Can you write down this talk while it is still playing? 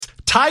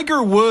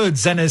Tiger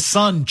Woods and his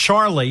son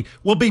Charlie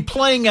will be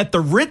playing at the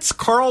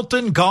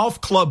Ritz-Carlton Golf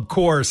Club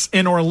course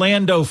in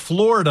Orlando,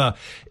 Florida.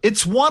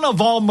 It's one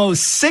of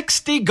almost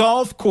 60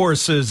 golf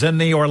courses in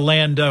the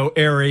Orlando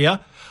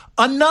area.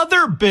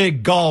 Another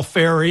big golf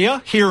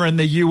area here in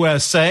the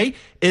USA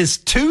is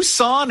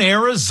Tucson,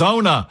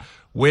 Arizona,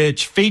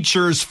 which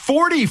features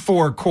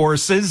 44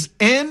 courses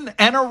in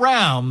and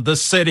around the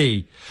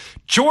city.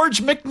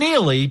 George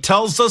McNeely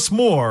tells us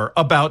more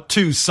about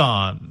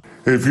Tucson.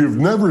 If you've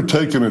never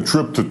taken a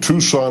trip to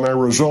Tucson,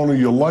 Arizona,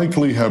 you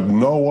likely have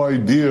no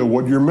idea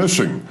what you're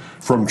missing.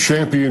 From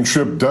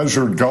championship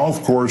desert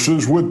golf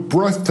courses with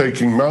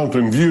breathtaking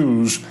mountain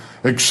views,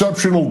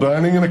 exceptional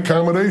dining and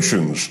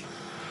accommodations.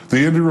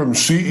 The interim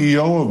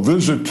CEO of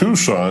Visit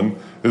Tucson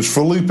is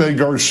Felipe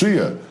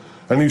Garcia,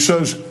 and he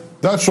says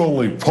that's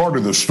only part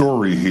of the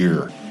story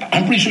here.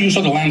 I'm pretty sure you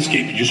saw the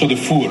landscape, you saw the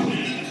food,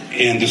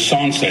 and the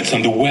sunsets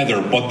and the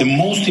weather, but the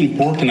most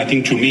important, I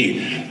think to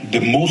me, the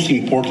most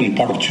important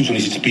part of Tucson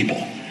is its people.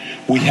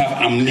 We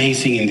have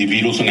amazing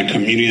individuals in a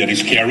community that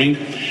is caring,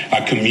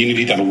 a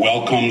community that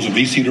welcomes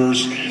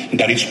visitors,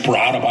 that is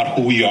proud about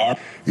who we are.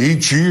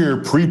 Each year,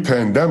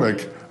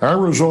 pre-pandemic,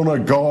 Arizona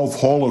Golf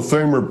Hall of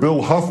Famer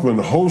Bill Huffman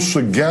hosts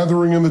a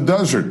gathering in the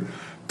desert,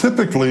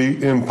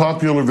 typically in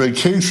popular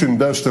vacation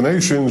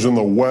destinations in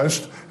the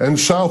West and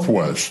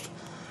Southwest.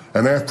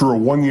 And after a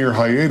one-year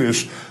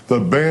hiatus, the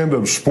band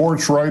of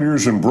sports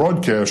writers and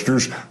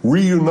broadcasters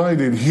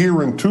reunited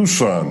here in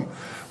Tucson,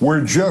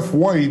 where Jeff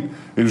White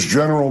is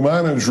general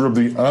manager of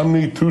the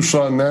Omni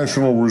Tucson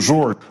National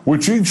Resort,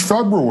 which each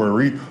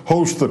February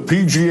hosts the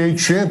PGA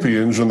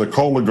Champions and the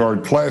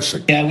Cologuard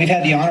Classic. Yeah, we've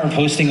had the honor of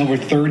hosting over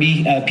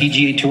 30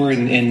 PGA Tour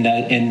and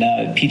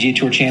PGA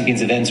Tour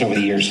Champions events over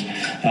the years.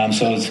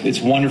 So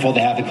it's wonderful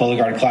to have the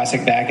Cologuard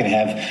Classic back and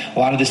have a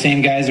lot of the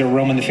same guys that were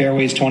roaming the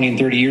fairways 20 and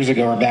 30 years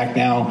ago are back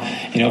now.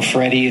 You know,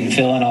 Freddie and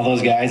Phil and all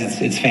those guys.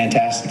 It's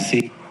fantastic to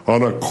see.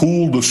 On a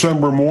cool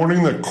December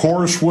morning, the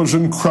course was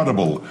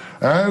incredible,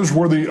 as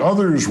were the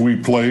others we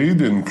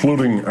played,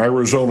 including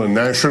Arizona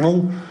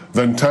National,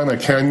 Ventana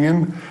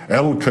Canyon,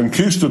 El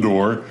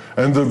Conquistador,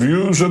 and the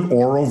views at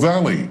Oro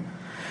Valley.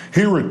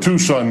 Here at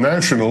Tucson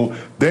National,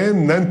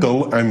 Dan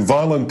Nentel and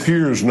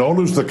volunteers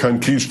known as the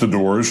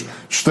Conquistadors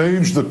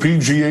staged the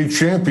PGA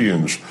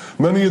Champions.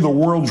 Many of the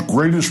world's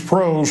greatest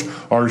pros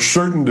are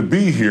certain to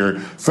be here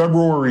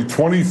February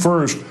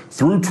 21st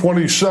through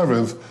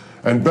 27th,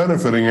 and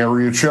benefiting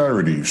area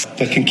charities.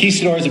 The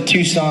Conquistadors of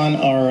Tucson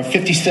are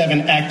 57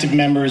 active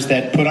members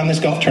that put on this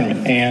golf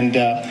tournament, and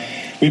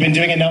we've been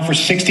doing it now for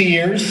 60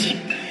 years.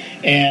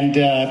 And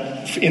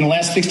in the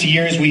last 60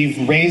 years,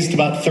 we've raised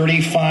about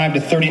 $35 to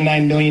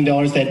 $39 million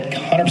that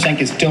 100%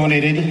 gets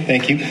donated,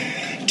 thank you,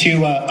 to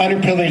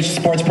underprivileged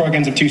sports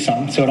programs of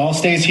Tucson. So it all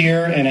stays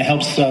here, and it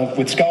helps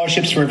with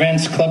scholarships for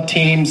events, club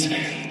teams,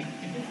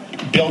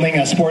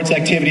 building sports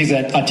activities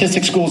at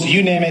autistic schools,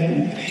 you name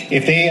it.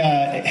 If they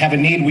have a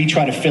need, we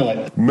try to fill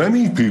it.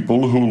 Many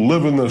people who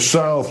live in the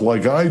South,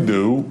 like I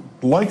do,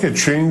 like a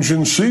change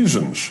in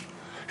seasons.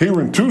 Here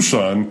in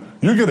Tucson,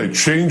 you get a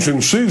change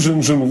in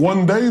seasons in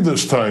one day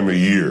this time of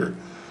year.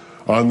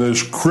 On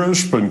this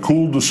crisp and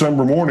cool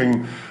December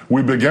morning,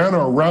 we began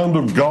our round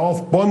of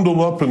golf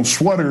bundled up in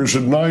sweaters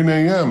at 9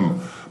 a.m.,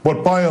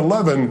 but by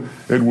 11,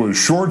 it was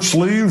short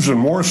sleeves and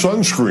more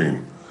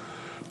sunscreen.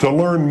 To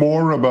learn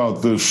more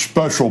about this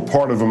special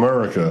part of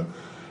America,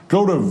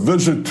 go to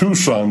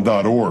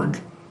visittucson.org.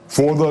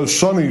 For the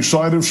sunny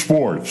side of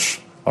sports,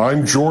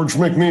 I'm George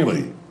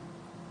McNeely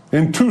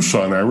in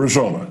Tucson,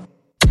 Arizona.